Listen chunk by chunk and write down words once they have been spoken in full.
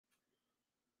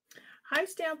Hi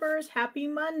Stampers, happy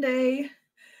Monday.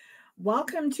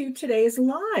 Welcome to today's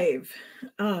live.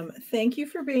 Thank you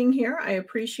for being here. I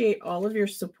appreciate all of your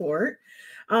support.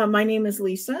 My name is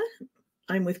Lisa.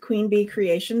 I'm with Queen Bee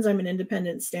Creations. I'm an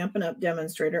independent Stampin' Up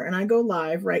demonstrator, and I go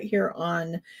live right here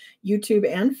on YouTube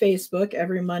and Facebook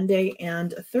every Monday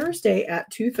and Thursday at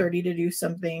 2:30 to do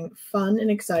something fun and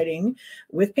exciting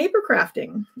with paper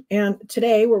crafting. And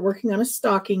today we're working on a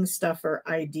stocking stuffer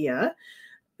idea.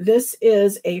 This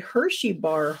is a Hershey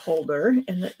Bar Holder,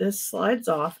 and this slides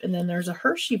off, and then there's a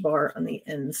Hershey bar on the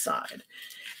inside.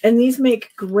 And these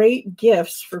make great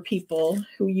gifts for people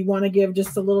who you want to give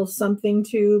just a little something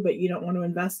to, but you don't want to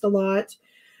invest a lot.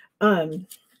 And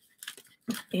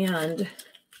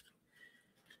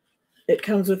it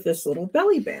comes with this little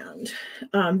belly band.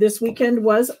 This weekend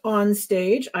was on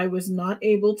stage. I was not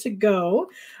able to go.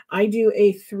 I do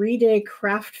a 3-day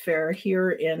craft fair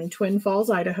here in Twin Falls,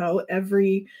 Idaho,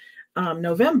 every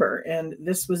November, and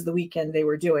this was the weekend they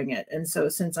were doing it. And so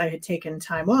since I had taken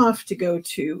time off to go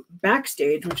to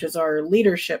Backstage, which is our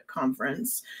leadership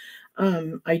conference,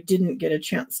 I didn't get a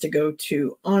chance to go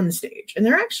to On Stage. And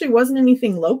there actually wasn't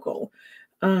anything local.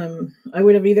 I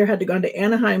would have either had to go to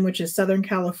Anaheim, which is Southern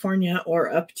California,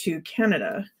 or up to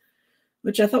Canada,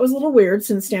 which I thought was a little weird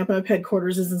since Stampin' Up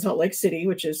headquarters is in Salt Lake City,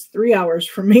 which is 3 hours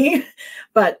from me,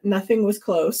 but nothing was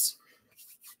close.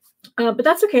 But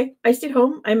that's okay. I stayed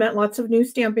home. I met lots of new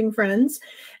stamping friends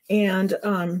and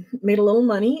made a little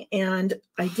money. And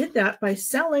I did that by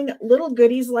selling little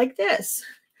goodies like this.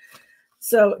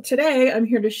 So today I'm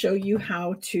here to show you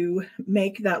how to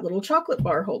make that little chocolate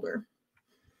bar holder.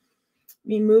 Let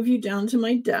me move you down to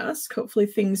my desk. Hopefully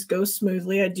things go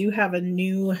smoothly. I do have a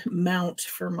new mount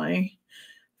for my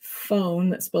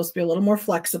phone that's supposed to be a little more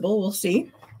flexible. We'll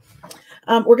see.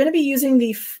 We're going to be using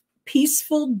the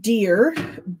Peaceful Deer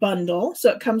bundle. So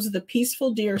it comes with a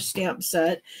Peaceful Deer stamp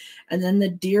set and then the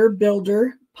Deer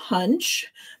Builder punch.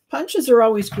 Punches are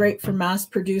always great for mass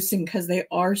producing because they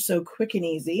are so quick and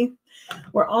easy.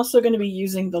 We're also going to be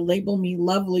using the Label Me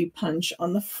Lovely punch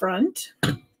on the front.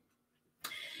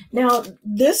 Now,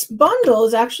 this bundle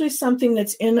is actually something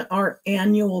that's in our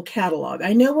annual catalog.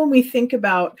 I know when we think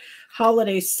about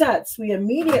holiday sets, we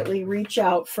immediately reach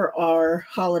out for our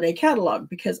holiday catalog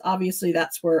because obviously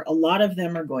that's where a lot of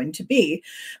them are going to be.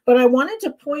 But I wanted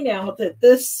to point out that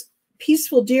this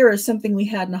Peaceful Deer is something we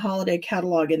had in a holiday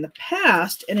catalog in the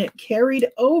past, and it carried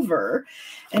over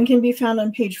and can be found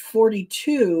on page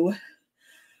 42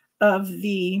 of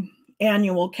the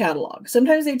annual catalog.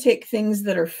 Sometimes they take things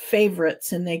that are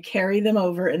favorites and they carry them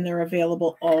over and they're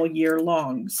available all year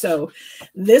long. So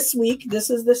this week,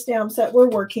 this is the stamp set we're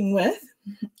working with.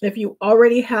 If you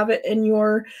already have it in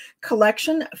your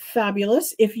collection,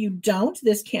 fabulous. If you don't,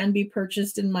 this can be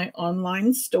purchased in my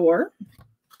online store.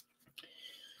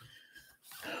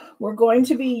 We're going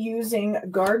to be using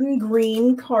Garden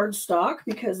Green cardstock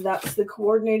because that's the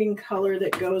coordinating color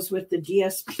that goes with the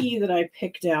DSP that I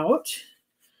picked out.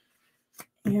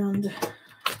 And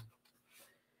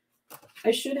I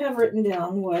should have written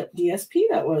down what DSP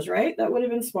that was, right? That would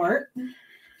have been smart.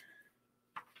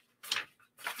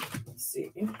 Let's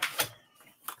see.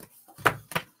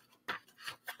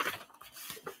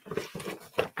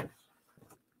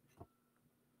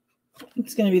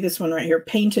 It's going to be this one right here,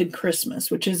 Painted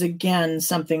Christmas, which is, again,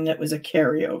 something that was a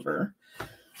carryover.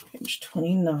 Page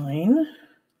 29.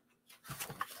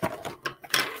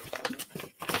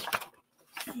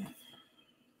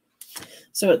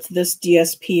 So it's this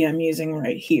DSP I'm using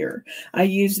right here. I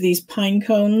use these pine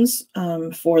cones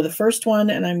for the first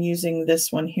one, and I'm using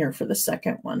this one here for the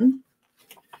second one.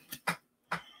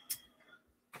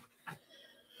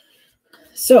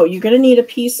 So you're going to need a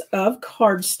piece of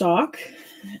cardstock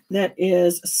that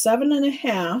is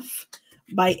 7.5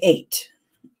 by 8.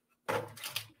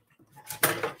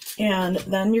 And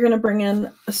then you're going to bring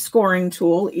in a scoring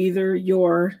tool, either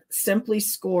your Simply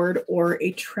Scored or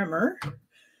a trimmer.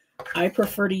 I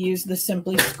prefer to use the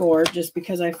Simply Scored just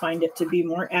because I find it to be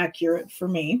more accurate for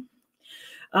me.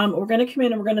 We're going to come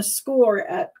in and we're going to score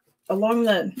at along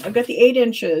the, I've got the 8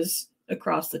 inches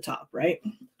across the top, right?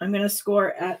 I'm going to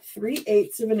score at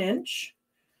 3/8 of an inch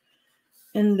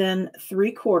and then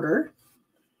 3/4.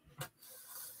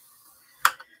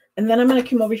 And then I'm going to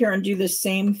come over here and do the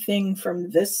same thing from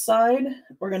this side.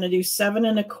 We're going to do 7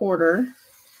 1/4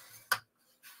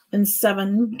 and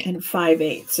 7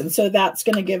 5/8. And so that's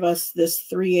going to give us this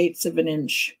 3/8 of an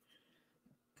inch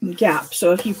gap.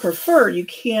 So if you prefer, you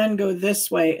can go this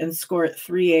way and score at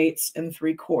 3/8 and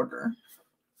 3/4.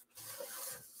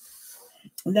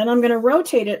 And then I'm going to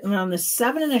rotate it around the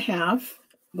 7.5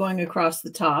 going across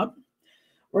the top.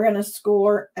 We're going to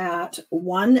score at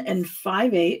 1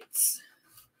 5/8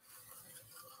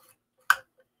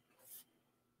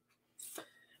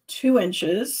 2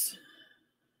 inches.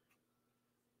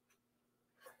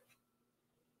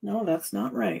 No, that's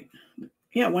not right.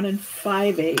 Yeah, 1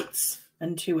 5/8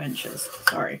 and 2 inches.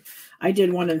 Sorry, I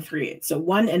did 1 3/8. So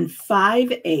 1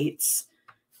 5/8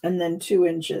 and then 2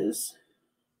 inches.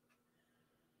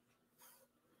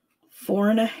 4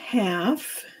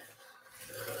 1/2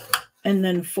 and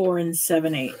then 4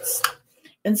 7/8.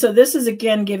 And so this is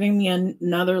again giving me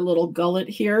another little gullet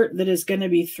here that is going to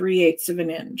be 3/8 of an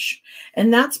inch.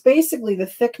 And that's basically the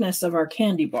thickness of our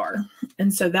candy bar.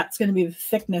 And so that's going to be the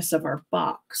thickness of our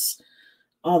box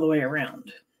all the way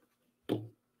around.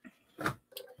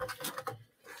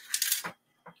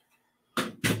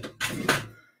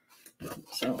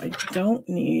 So I don't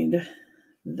need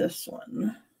this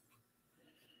one.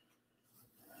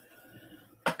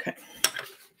 Okay.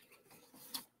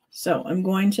 So I'm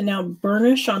going to now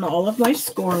burnish on all of my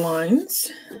score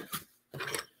lines.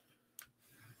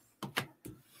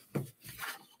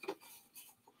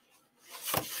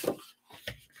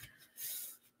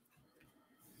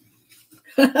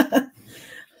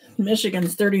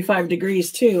 Michigan's 35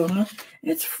 degrees too, huh?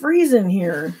 It's freezing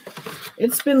here.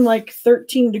 It's been like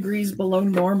 13 degrees below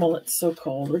normal. It's so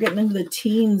cold. We're getting into the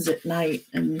teens at night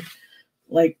and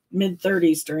like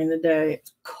mid-30s during the day.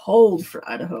 It's cold for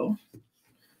Idaho.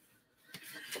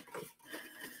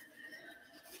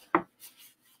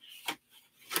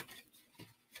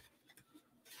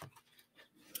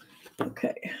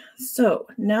 Okay, so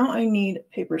now I need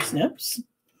paper snips,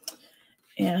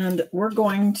 and we're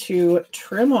going to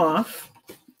trim off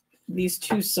these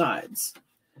 2 sides.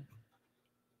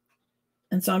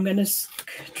 And so I'm going to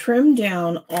trim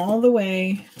down all the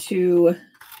way to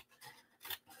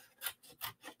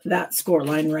that score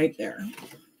line right there.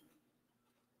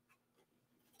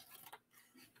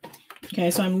 Okay,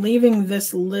 so I'm leaving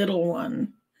this little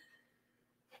one.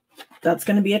 That's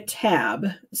going to be a tab.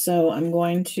 So I'm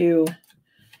going to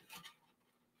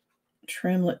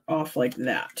trim it off like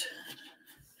that.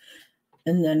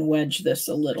 And then wedge this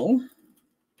a little.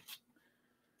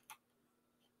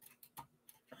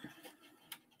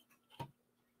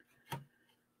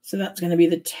 So that's going to be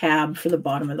the tab for the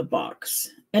bottom of the box.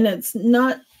 And it's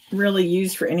not really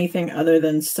used for anything other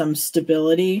than some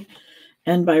stability.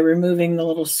 And by removing the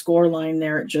little score line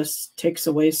there, it just takes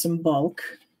away some bulk.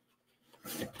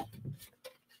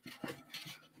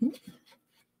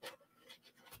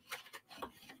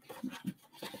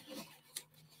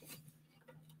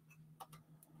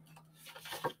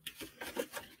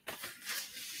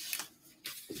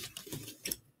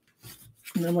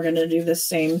 And then we're going to do the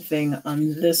same thing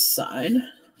on this side.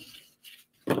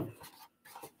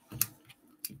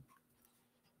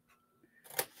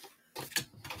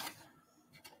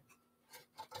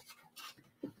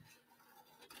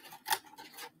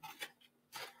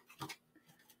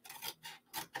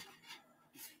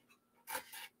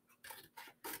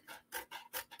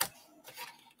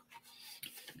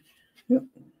 Yep.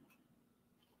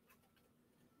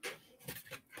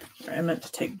 I meant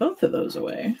to take both of those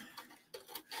away.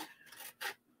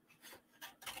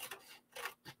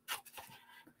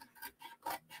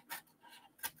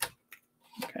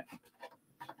 Okay.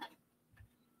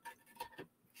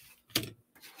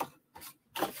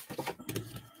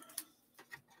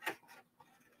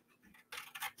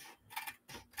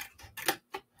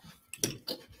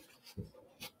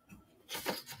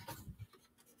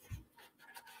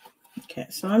 Okay,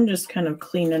 so I'm just kind of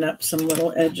cleaning up some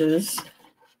little edges.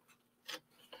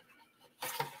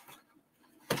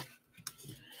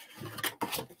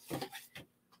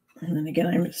 And then again,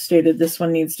 I stated this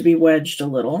one needs to be wedged a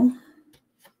little.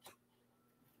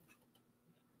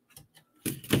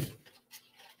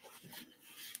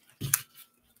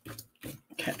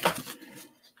 Okay.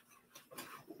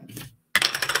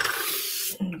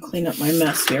 Clean up my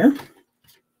mess here.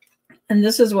 And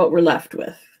this is what we're left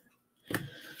with.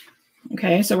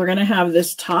 Okay, so we're going to have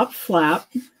this top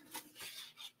flap.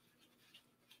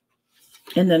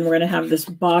 And then we're going to have this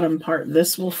bottom part.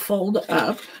 This will fold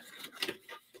up.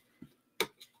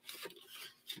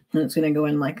 And it's going to go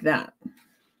in like that.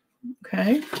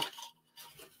 Okay.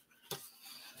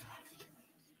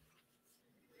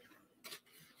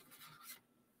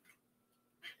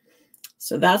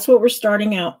 So that's what we're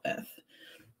starting out with.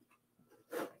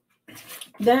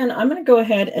 Then I'm going to go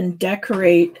ahead and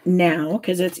decorate now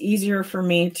because it's easier for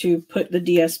me to put the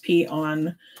DSP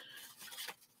on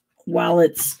while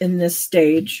it's in this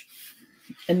stage.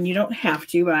 And you don't have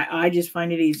to, but I just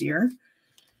find it easier.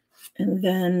 And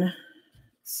then, let's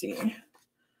see. I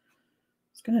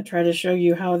was going to try to show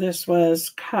you how this was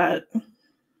cut.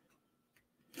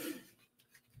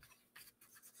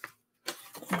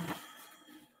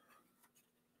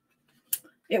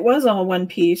 It was all one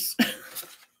piece.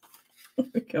 There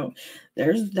we go.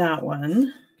 There's that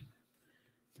one.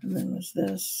 And then was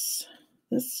this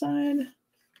side.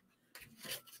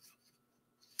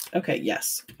 Okay,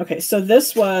 yes. Okay, so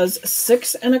this was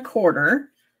 6 1/4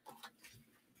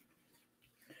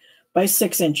 by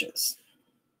 6 inches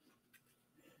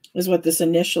is what this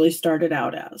initially started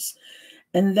out as.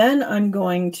 And then I'm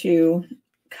going to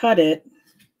cut it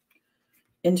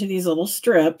into these little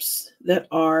strips that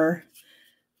are,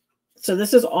 so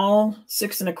this is all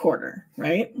 6 1/4,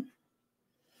 right?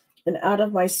 And out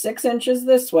of my 6 inches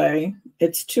this way,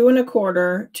 it's 2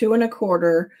 1/4, 2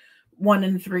 1/4,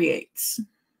 1 3/8.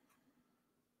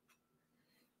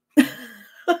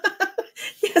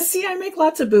 Yeah, see, I make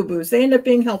lots of boo-boos. They end up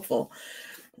being helpful.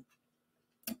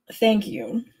 Thank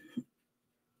you.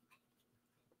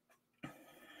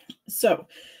 So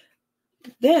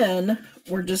then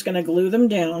we're just going to glue them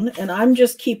down, and I'm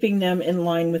just keeping them in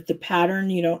line with the pattern.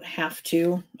 You don't have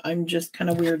to. I'm just kind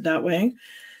of weird that way.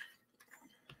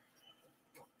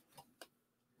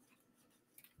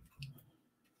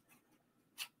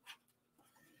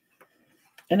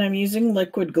 And I'm using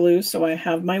liquid glue, so I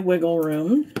have my wiggle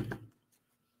room,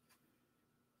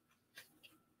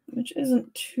 which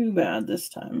isn't too bad this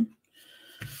time.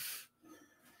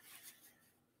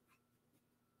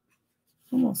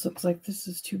 Almost looks like this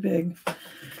is too big.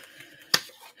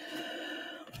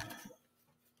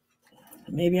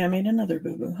 Maybe I made another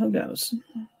boo-boo. Who knows?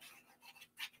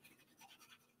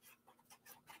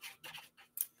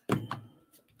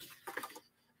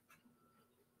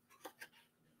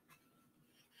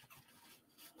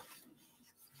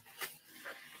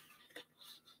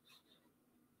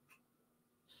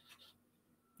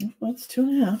 That's 2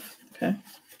 1/2. Okay.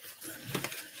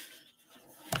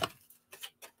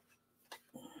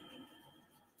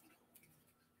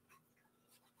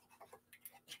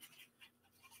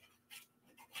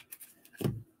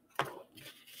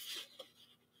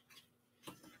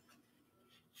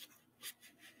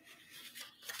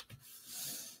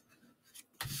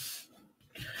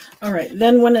 All right,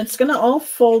 then when it's going to all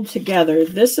fold together,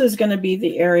 this is going to be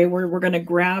the area where we're going to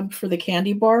grab for the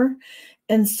candy bar.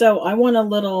 And so I want a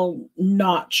little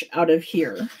notch out of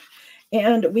here.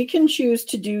 And we can choose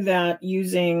to do that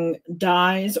using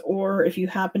dies, or if you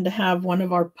happen to have one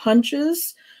of our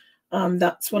punches,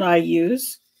 that's what I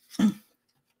use.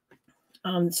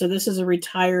 So this is a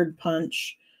retired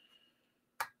punch,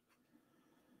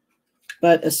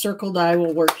 but a circle die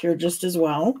will work here just as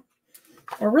well.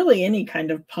 Or really any kind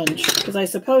of punch, because I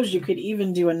suppose you could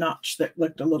even do a notch that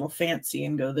looked a little fancy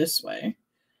and go this way.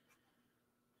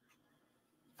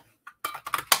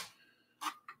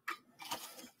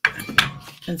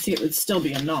 And see, it would still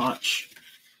be a notch.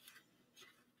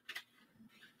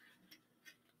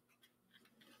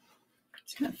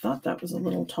 See, I thought that was a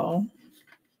little tall.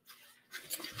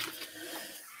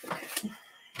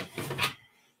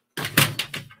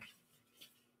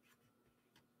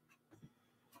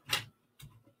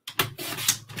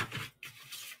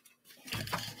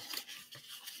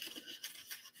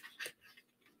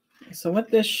 So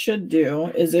what this should do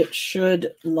is it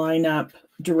should line up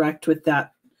direct with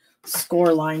that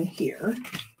score line here.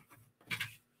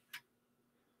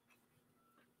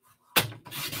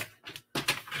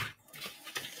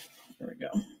 There we go.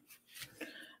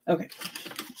 Okay.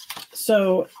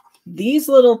 So these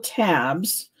little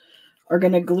tabs are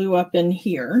going to glue up in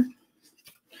here.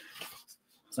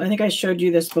 So I think I showed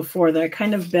you this before, that I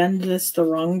kind of bend this the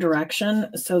wrong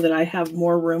direction so that I have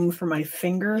more room for my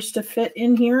fingers to fit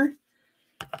in here.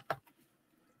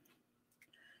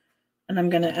 And I'm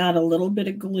going to add a little bit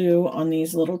of glue on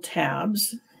these little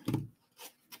tabs.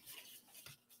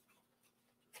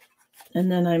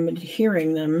 And then I'm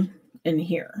adhering them in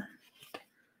here.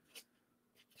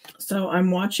 So I'm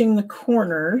watching the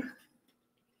corner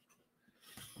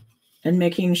and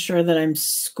making sure that I'm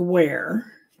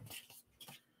square.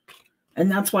 And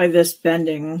that's why this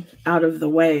bending out of the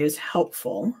way is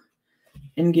helpful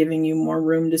in giving you more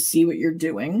room to see what you're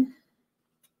doing.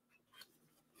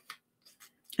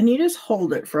 And you just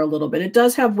hold it for a little bit. It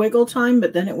does have wiggle time,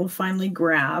 but then it will finally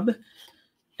grab,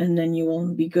 and then you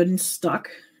will be good and stuck.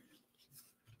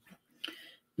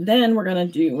 Then we're going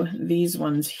to do these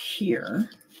ones here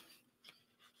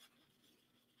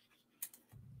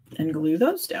and glue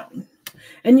those down.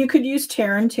 And you could use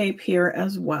tear and tape here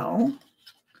as well.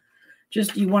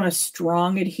 Just, you want a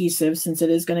strong adhesive since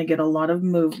it is going to get a lot of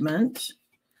movement.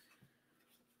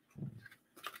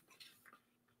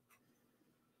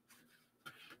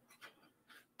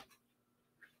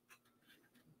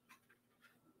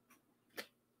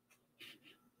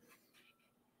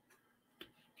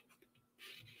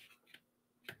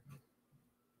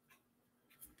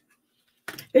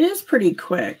 It is pretty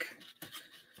quick.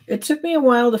 It took me a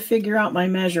while to figure out my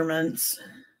measurements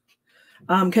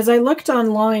because I looked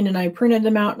online and I printed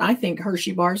them out, and I think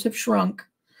Hershey bars have shrunk.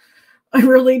 I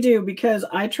really do, because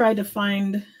I tried to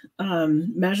find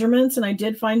measurements, and I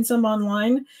did find some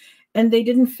online, and they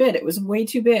didn't fit. It was way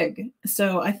too big.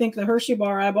 So I think the Hershey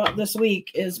bar I bought this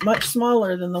week is much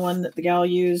smaller than the one that the gal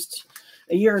used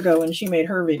a year ago when she made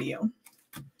her video.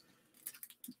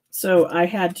 So I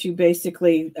had to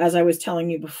basically, as I was telling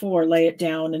you before, lay it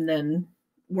down and then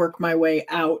work my way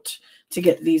out to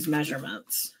get these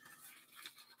measurements.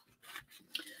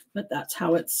 But that's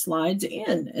how it slides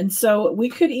in. And so we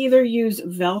could either use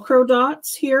Velcro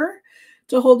dots here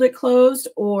to hold it closed,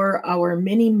 or our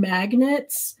mini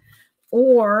magnets,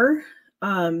 or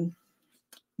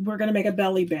we're going to make a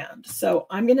belly band. So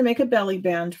I'm going to make a belly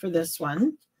band for this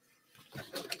one.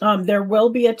 There will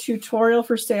be a tutorial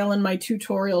for sale in my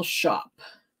tutorial shop.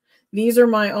 These are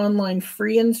my online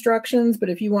free instructions, but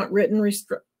if you want written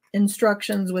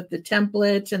instructions with the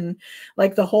template and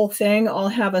like the whole thing, I'll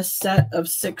have a set of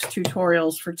 6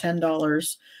 tutorials for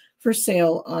 $10 for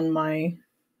sale on my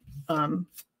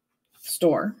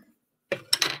store.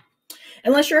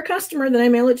 Unless you're a customer, then I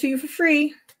mail it to you for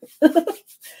free.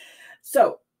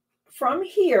 So from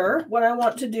here, what I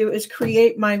want to do is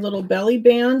create my little belly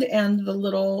band and the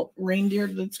little reindeer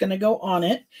that's going to go on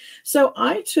it. So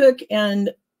I took,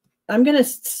 and I'm going to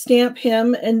stamp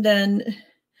him and then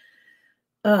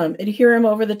adhere him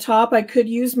over the top. I could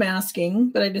use masking,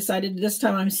 but I decided this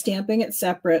time I'm stamping it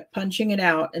separate, punching it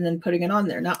out, and then putting it on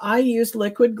there. Now I used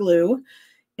liquid glue,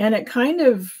 and it kind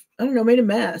of, I don't know, made a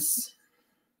mess.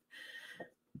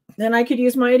 Then I could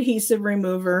use my adhesive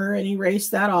remover and erase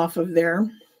that off of there.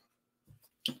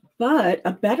 But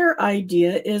a better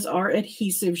idea is our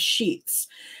adhesive sheets.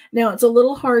 Now it's a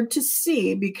little hard to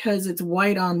see because it's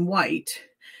white on white.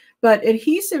 But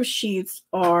adhesive sheets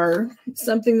are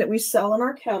something that we sell in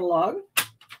our catalog,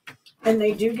 and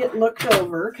they do get looked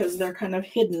over because they're kind of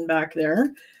hidden back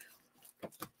there.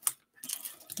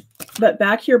 But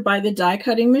back here by the die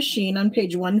cutting machine on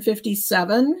page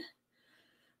 157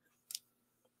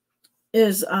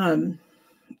 is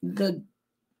the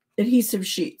adhesive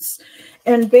sheets.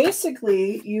 And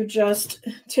basically you just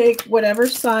take whatever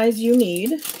size you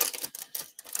need.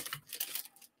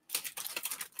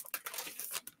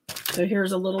 So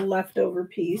here's a little leftover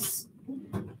piece.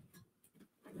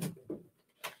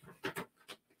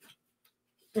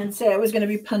 And say I was going to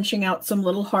be punching out some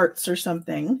little hearts or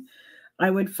something. I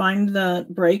would find the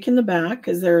break in the back,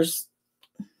 because there's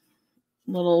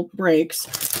little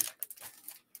breaks.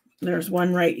 There's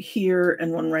one right here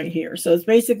and one right here. So it's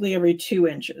basically every 2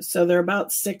 inches. So they're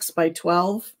about 6 by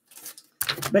 12.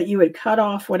 But you would cut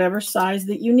off whatever size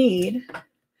that you need.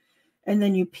 And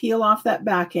then you peel off that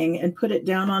backing and put it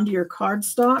down onto your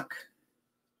cardstock.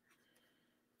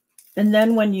 And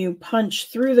then when you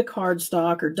punch through the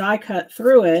cardstock or die cut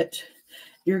through it,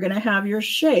 you're going to have your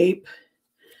shape.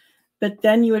 But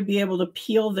then you would be able to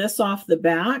peel this off the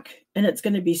back, and it's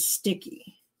going to be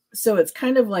sticky. So it's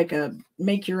kind of like a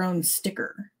make your own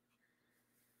sticker.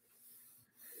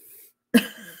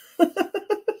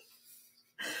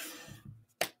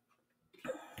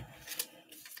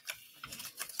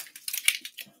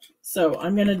 So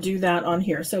I'm going to do that on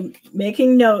here. So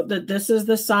making note that this is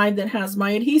the side that has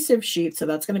my adhesive sheet. So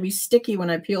that's going to be sticky when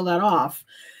I peel that off.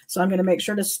 So I'm going to make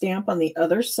sure to stamp on the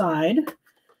other side.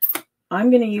 I'm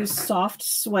going to use soft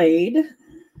suede.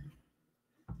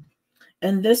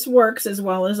 And this works as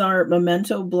well as our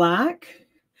Memento Black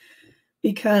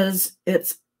because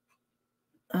it's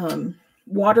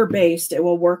water-based. It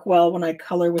will work well when I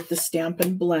color with the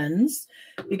Stampin' Blends,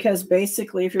 because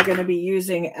basically if you're going to be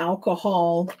using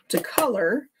alcohol to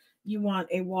color, you want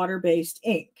a water-based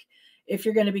ink. If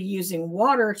you're going to be using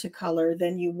water to color,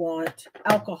 then you want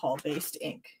alcohol-based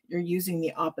ink. You're using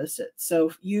the opposite.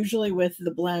 So usually with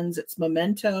the blends, it's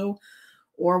Memento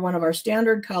or one of our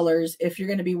standard colors. If you're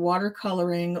going to be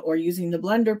watercoloring or using the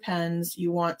blender pens,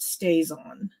 you want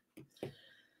StazOn.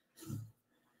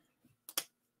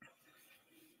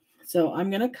 So I'm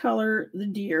going to color the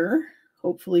deer,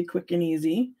 hopefully quick and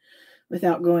easy,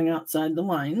 without going outside the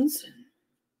lines.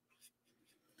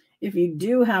 If you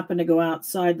do happen to go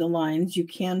outside the lines, you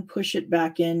can push it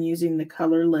back in using the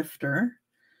color lifter.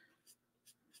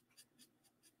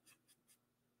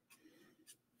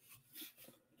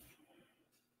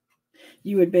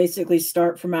 You would basically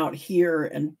start from out here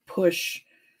and push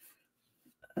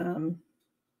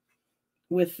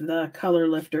with the color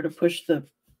lifter to push the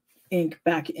ink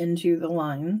back into the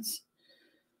lines.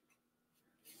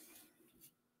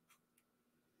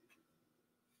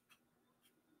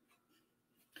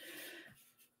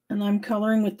 And I'm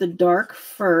coloring with the dark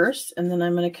first, and then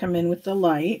I'm going to come in with the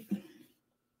light.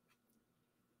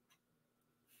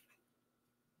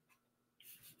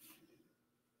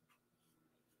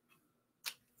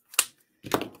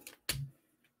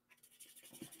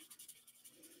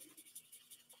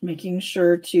 Making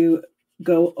sure to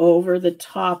go over the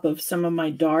top of some of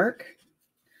my dark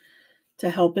to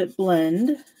help it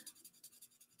blend.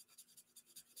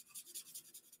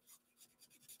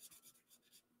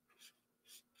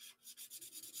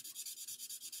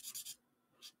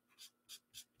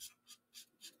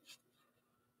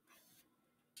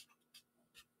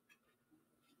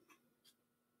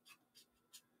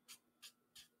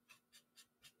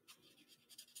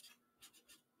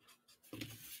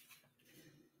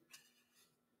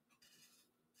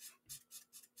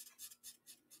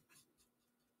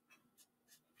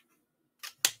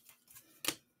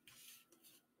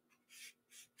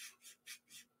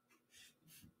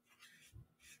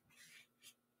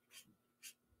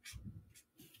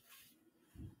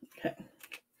 Okay.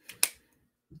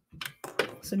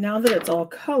 So now that it's all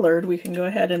colored, we can go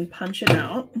ahead and punch it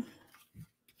out.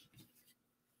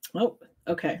 Oh,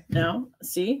 okay. Now,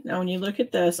 see, now when you look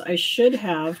at this, I should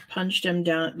have punched him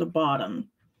down at the bottom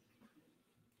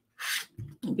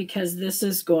because this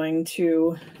is going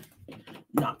to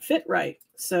not fit right.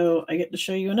 So I get to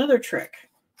show you another trick.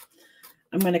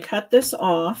 I'm going to cut this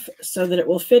off so that it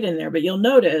will fit in there, but you'll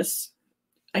notice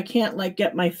I can't like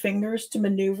get my fingers to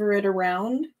maneuver it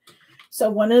around. So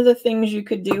one of the things you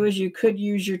could do is you could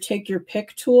use your take your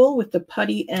pick tool with the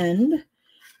putty end,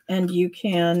 and you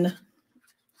can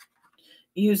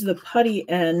use the putty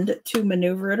end to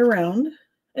maneuver it around,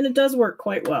 and it does work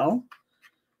quite well.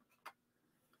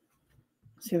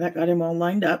 See, that got him all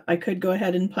lined up. I could go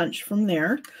ahead and punch from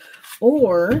there,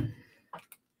 or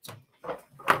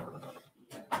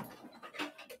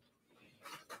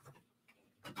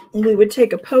we would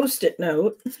take a Post-it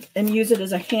note and use it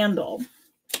as a handle.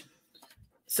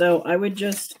 So I would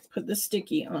just put the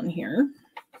sticky on here,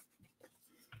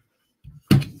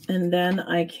 and then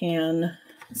I can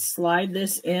slide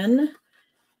this in,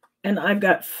 and I've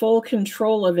got full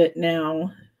control of it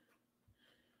now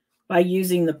by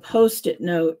using the Post-it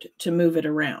note to move it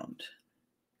around.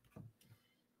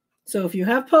 So if you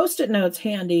have Post-it notes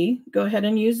handy, go ahead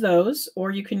and use those,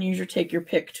 or you can use your take your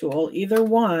pick tool. Either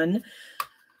one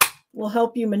will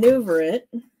help you maneuver it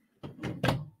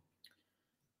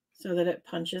so that it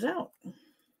punches out.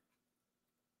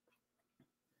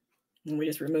 And we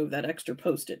just remove that extra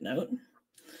Post-it note.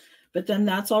 But then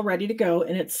that's all ready to go,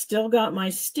 and it's still got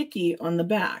my sticky on the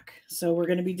back. So we're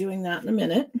going to be doing that in a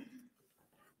minute.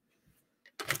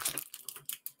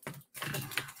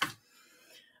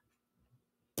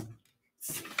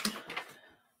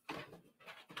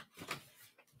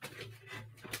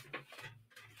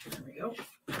 There we go.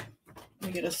 Let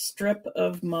me get a strip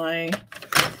of my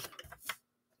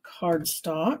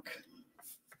cardstock.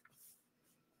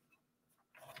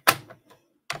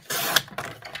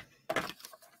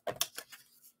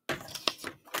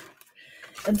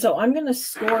 And so I'm going to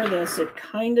score this at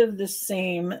kind of the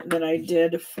same that I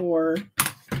did for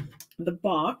the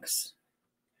box.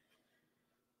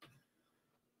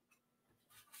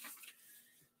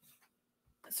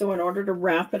 So in order to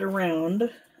wrap it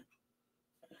around,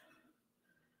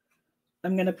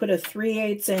 I'm going to put a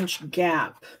 3/8 inch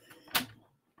gap.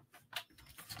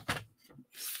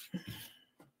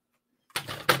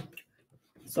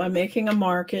 So I'm making a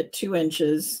mark at 2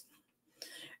 inches.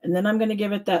 And then I'm going to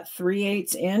give it that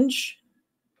 3/8 inch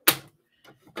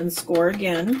and score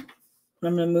again.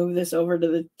 I'm going to move this over to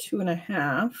the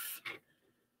 2.5.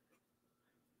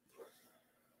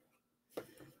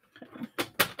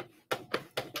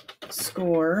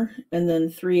 Score, and then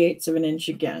 3/8 of an inch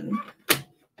again.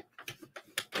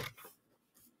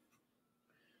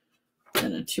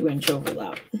 And a 2 inch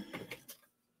overlap.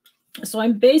 So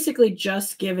I'm basically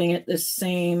just giving it the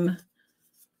same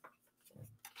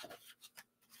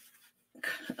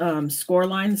score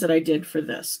lines that I did for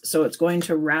this. So it's going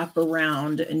to wrap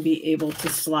around and be able to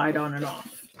slide on and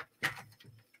off.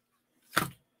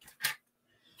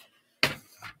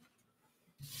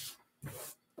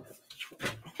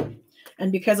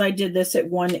 And because I did this at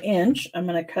 1 inch, I'm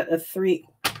going to cut a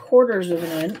 3/4 of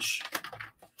an inch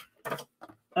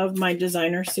of my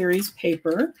designer series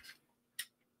paper.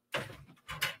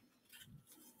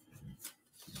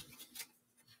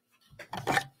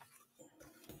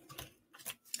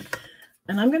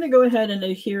 And I'm going to go ahead and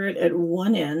adhere it at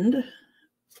one end.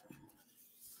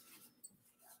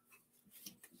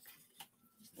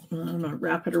 And I'm going to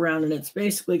wrap it around, and it's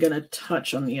basically going to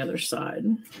touch on the other side.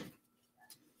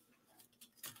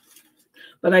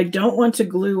 But I don't want to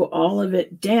glue all of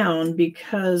it down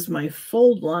because my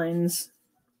fold lines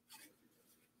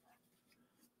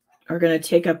are going to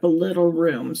take up a little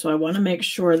room. So I want to make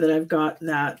sure that I've got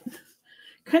that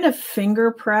kind of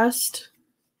finger pressed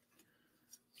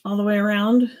all the way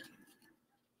around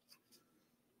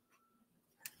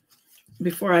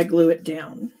before I glue it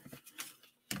down.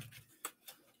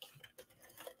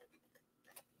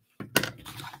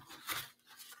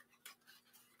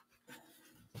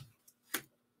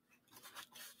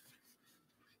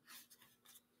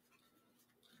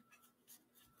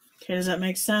 Okay, does that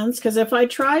make sense? Because if I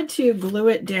try to glue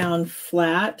it down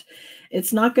flat,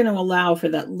 it's not going to allow for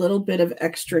that little bit of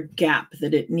extra gap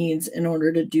that it needs in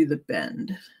order to do the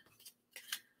bend.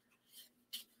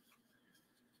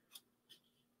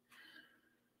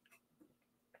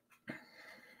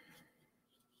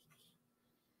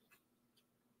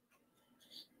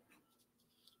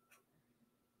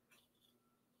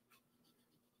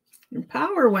 Your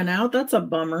power went out. That's a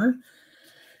bummer.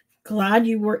 Glad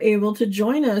you were able to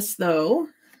join us, though.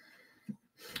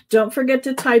 Don't forget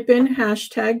to type in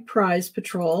hashtag Prize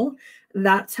Patrol.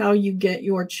 That's how you get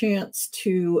your chance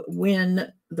to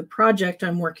win the project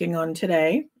I'm working on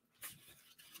today.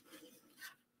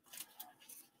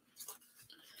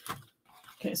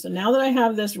 Okay, so now that I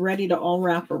have this ready to all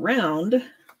wrap around,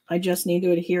 I just need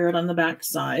to adhere it on the back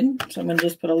side. So I'm going to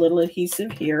just put a little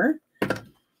adhesive here.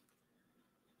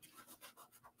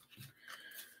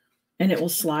 And it will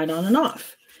slide on and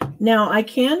off. Now I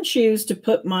can choose to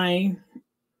put my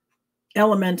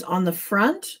element on the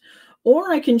front,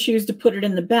 or I can choose to put it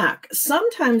in the back.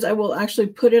 Sometimes I will actually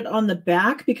put it on the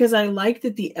back because I like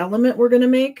that the element we're going to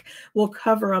make will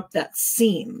cover up that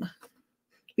seam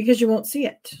because you won't see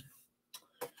it.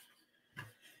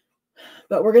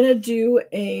 But we're going to do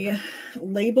a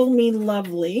Label Me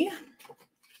Lovely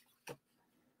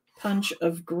punch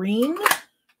of green.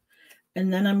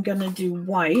 And then I'm going to do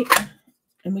white,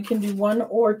 and we can do one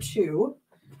or two,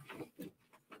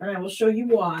 and I will show you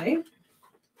why.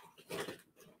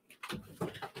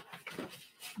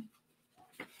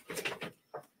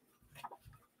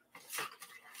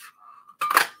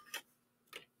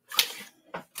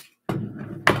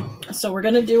 So we're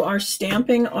going to do our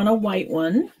stamping on a white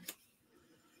one.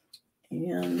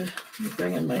 And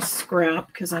bring in my scrap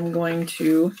because I'm going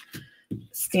to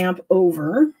stamp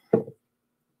over.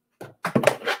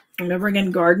 I'm going to bring in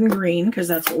Garden Green because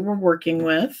that's what we're working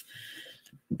with.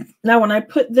 Now, when I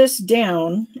put this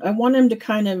down, I want him to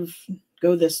kind of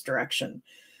go this direction.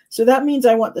 So that means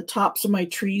I want the tops of my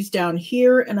trees down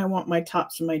here, and I want my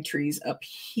tops of my trees up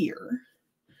here.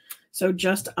 So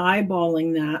just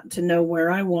eyeballing that to know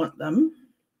where I want them.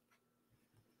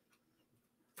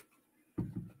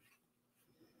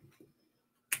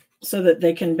 So that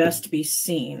they can best be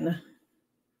seen.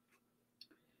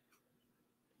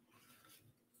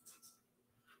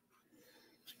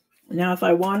 Now, if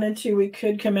I wanted to, we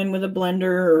could come in with a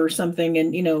blender or something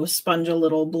and, you know, sponge a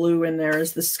little blue in there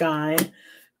as the sky.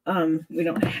 We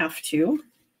don't have to.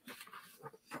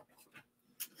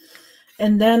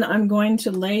 And then I'm going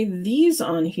to lay these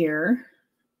on here,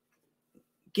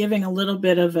 giving a little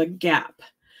bit of a gap.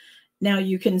 Now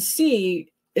you can see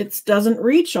it doesn't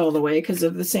reach all the way because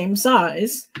of the same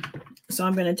size. So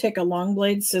I'm going to take a long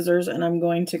blade scissors and I'm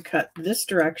going to cut this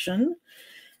direction.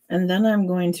 And then I'm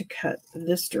going to cut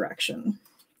this direction.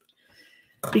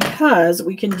 Because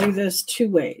we can do this two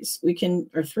ways. We can,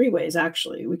 or three ways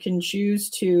actually. We can choose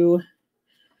to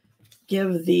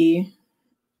give the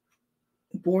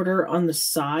border on the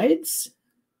sides.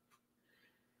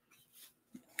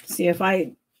 See, if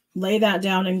I lay that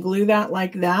down and glue that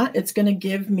like that, it's going to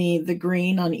give me the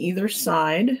green on either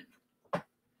side.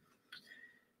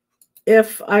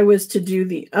 If I was to do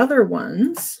the other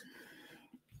ones,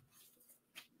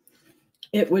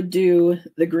 it would do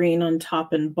the green on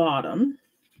top and bottom.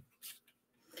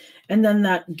 And then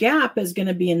that gap is going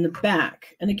to be in the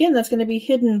back. And again, that's going to be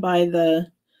hidden by the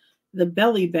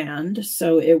belly band,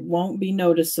 so it won't be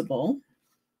noticeable.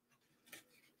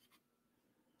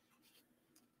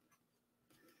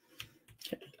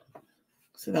 Okay.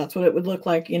 So that's what it would look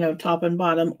like, you know, top and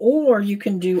bottom. Or you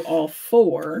can do all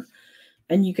four,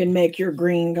 and you can make your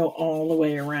green go all the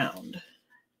way around.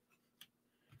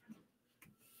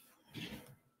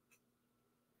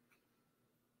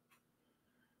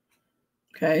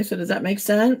 Okay, so does that make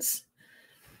sense?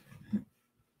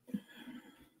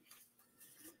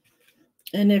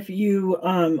 And if you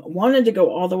wanted to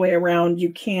go all the way around,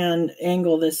 you can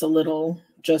angle this a little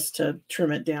just to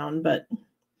trim it down, but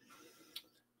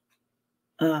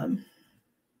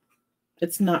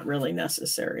it's not really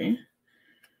necessary.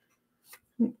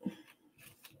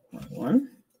 One.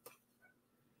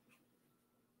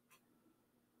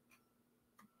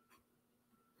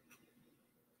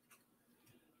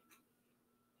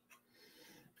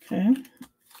 Okay.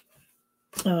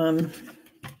 Okay.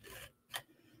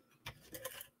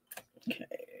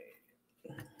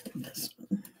 This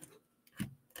one.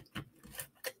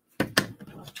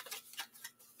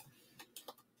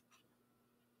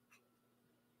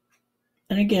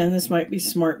 And again, this might be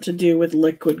smart to do with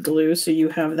liquid glue so you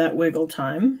have that wiggle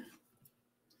time.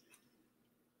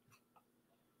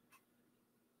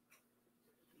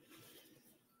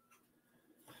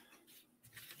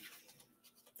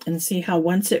 And see how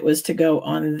once it was to go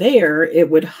on there, it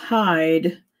would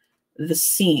hide the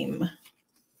seam.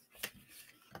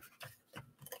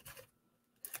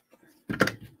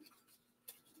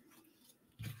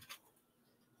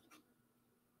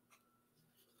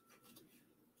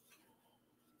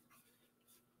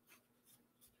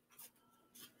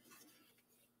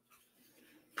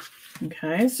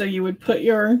 Okay, so you would put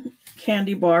your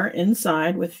candy bar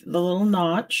inside with the little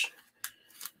notch.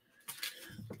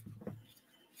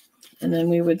 And then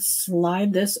we would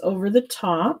slide this over the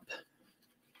top.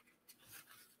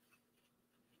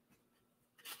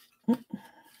 There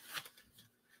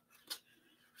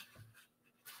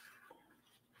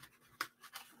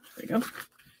we go.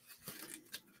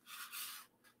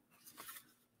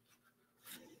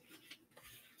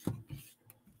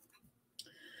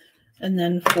 And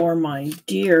then for my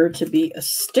deer to be a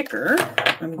sticker,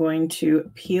 I'm going to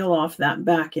peel off that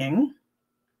backing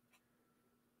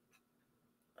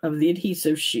of the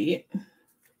adhesive sheet.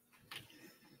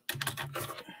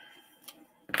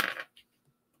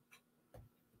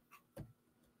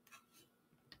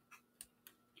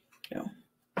 Go.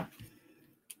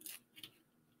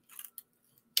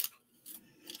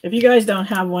 If you guys don't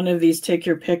have one of these take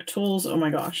your pick tools, oh my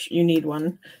gosh, you need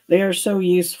one. They are so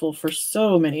useful for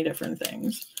so many different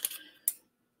things.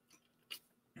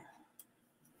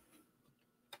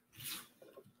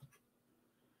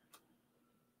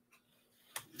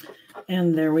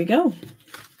 And there we go.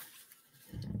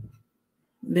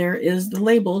 There is the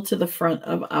label to the front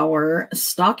of our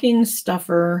stocking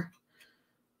stuffer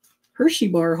Hershey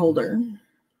Bar Holder.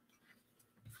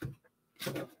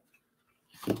 There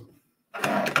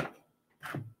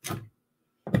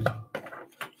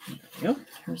we go.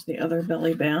 Here's the other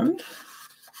belly band.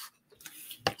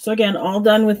 So again, all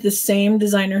done with the same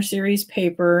designer series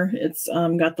paper. It's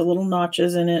got the little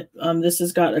notches in it. This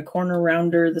has got a corner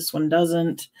rounder. This one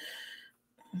doesn't.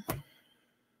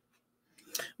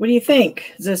 What do you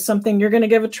think? Is this something you're going to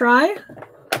give a try?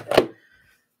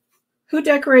 Who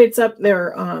decorates up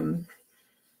their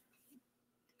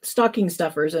stocking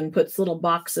stuffers and puts little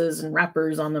boxes and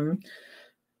wrappers on them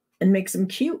and makes them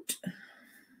cute? Is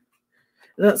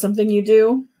that something you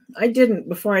do? I didn't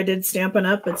before I did Stampin'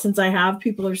 Up, but since I have,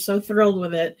 people are so thrilled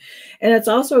with it. And it's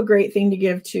also a great thing to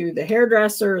give to the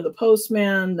hairdresser, the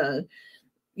postman, the,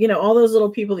 you know, all those little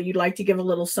people that you'd like to give a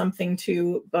little something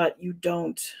to, but you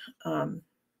don't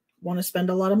want to spend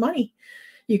a lot of money.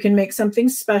 You can make something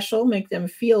special, make them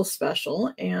feel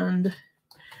special, and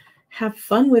have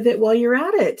fun with it while you're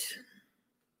at it.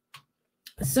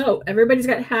 So everybody's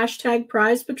got hashtag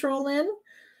Prize Patrol in.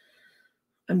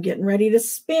 I'm getting ready to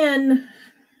spin.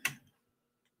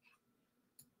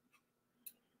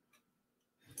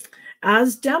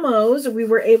 As demos, we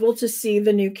were able to see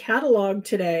the new catalog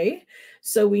today.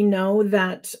 So we know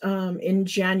that in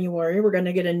January, we're going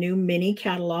to get a new mini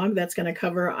catalog that's going to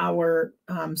cover our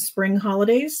spring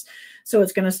holidays. So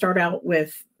it's going to start out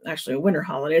with actually a winter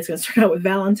holiday. It's going to start out with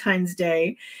Valentine's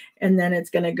Day, and then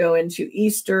it's going to go into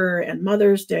Easter and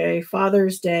Mother's Day,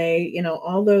 Father's Day, you know,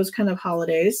 all those kind of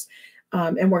holidays.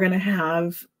 And we're going to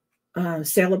have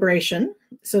celebration.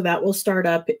 So that will start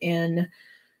up in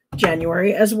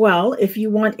January as well. If you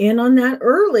want in on that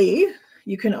early,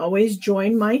 you can always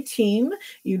join my team.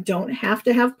 You don't have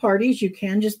to have parties. You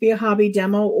can just be a hobby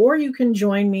demo, or you can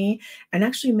join me and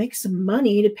actually make some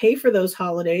money to pay for those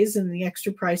holidays and the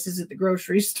extra prices at the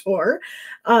grocery store.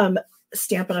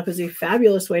 Stampin' Up! Is a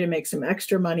fabulous way to make some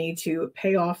extra money to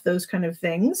pay off those kind of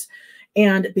things.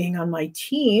 And being on my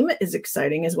team is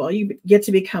exciting as well. You get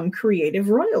to become creative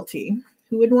royalty.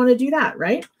 Who would want to do that,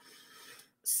 right?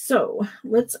 So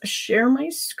let's share my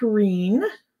screen.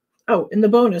 Oh, and the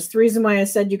bonus, the reason why I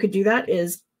said you could do that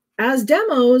is as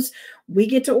demos, we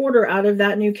get to order out of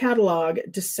that new catalog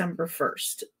December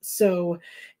 1st. So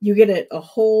you get it a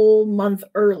whole month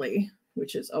early,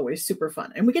 which is always super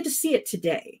fun. And we get to see it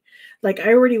today. Like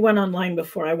I already went online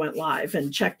before I went live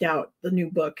and checked out the new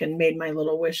book and made my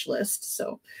little wish list.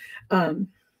 So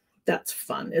that's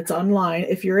fun. It's online.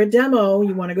 If you're a demo,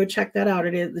 you want to go check that out.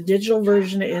 It is the digital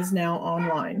version is now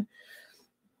online.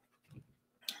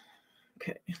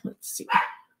 Okay, let's see.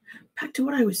 Back to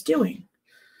what I was doing.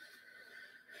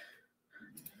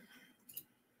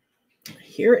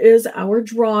 here is our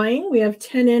drawing. We have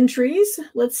 10 entries.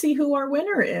 Let's see who our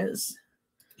winner is.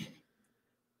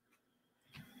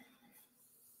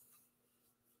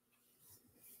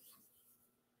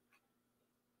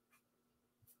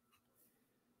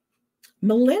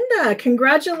 Melinda,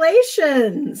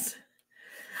 congratulations.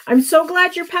 I'm so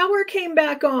glad your power came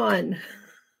back on.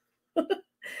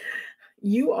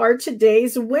 You are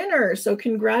today's winner. So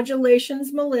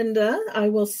congratulations, Melinda. I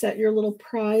will set your little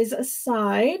prize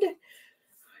aside.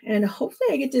 And hopefully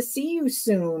I get to see you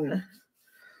soon.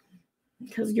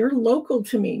 Because you're local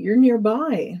to me. You're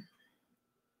nearby.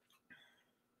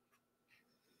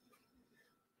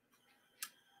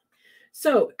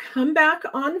 So come back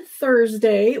on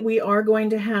Thursday. We are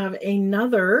going to have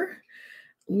another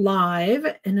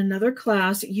live in another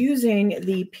class using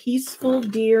the Peaceful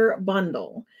Deer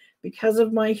bundle. Because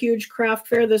of my huge craft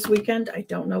fair this weekend, I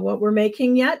don't know what we're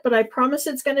making yet, but I promise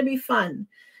it's going to be fun.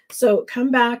 So come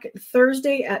back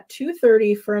Thursday at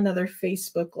 2:30 for another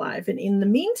Facebook Live. And in the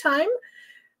meantime,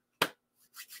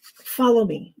 follow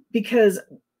me because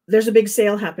there's a big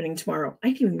sale happening tomorrow. I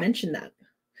didn't even mention that.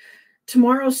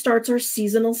 Tomorrow starts our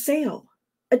seasonal sale.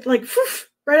 It's like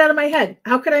right out of my head.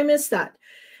 How could I miss that?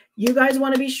 You guys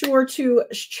want to be sure to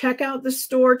check out the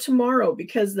store tomorrow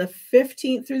because the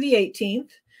 15th through the 18th,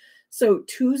 so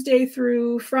Tuesday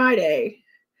through Friday,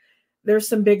 there's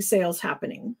some big sales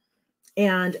happening.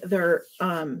 And they're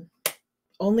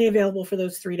only available for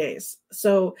those 3 days.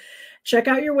 So check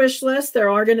out your wish list. There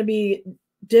are going to be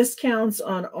discounts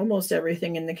on almost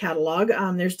everything in the catalog.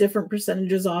 There's different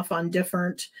percentages off on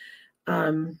different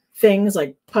things,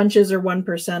 like punches are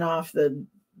 1% off. The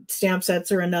stamp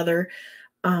sets are another.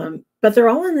 But they're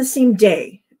all on the same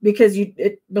day because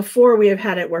before we have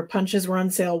had it where punches were on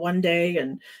sale one day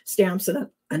and stamps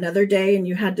another day, and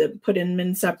you had to put them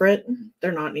in separate.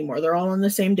 They're not anymore. They're all on the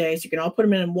same day. So you can all put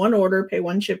them in one order, pay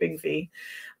one shipping fee.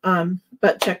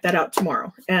 But check that out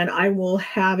tomorrow. And I will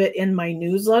have it in my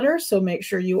newsletter. So make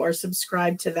sure you are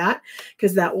subscribed to that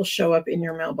because that will show up in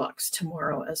your mailbox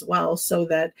tomorrow as well so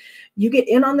that you get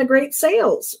in on the great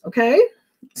sales. Okay.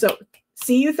 So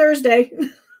see you Thursday.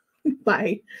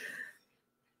 Bye.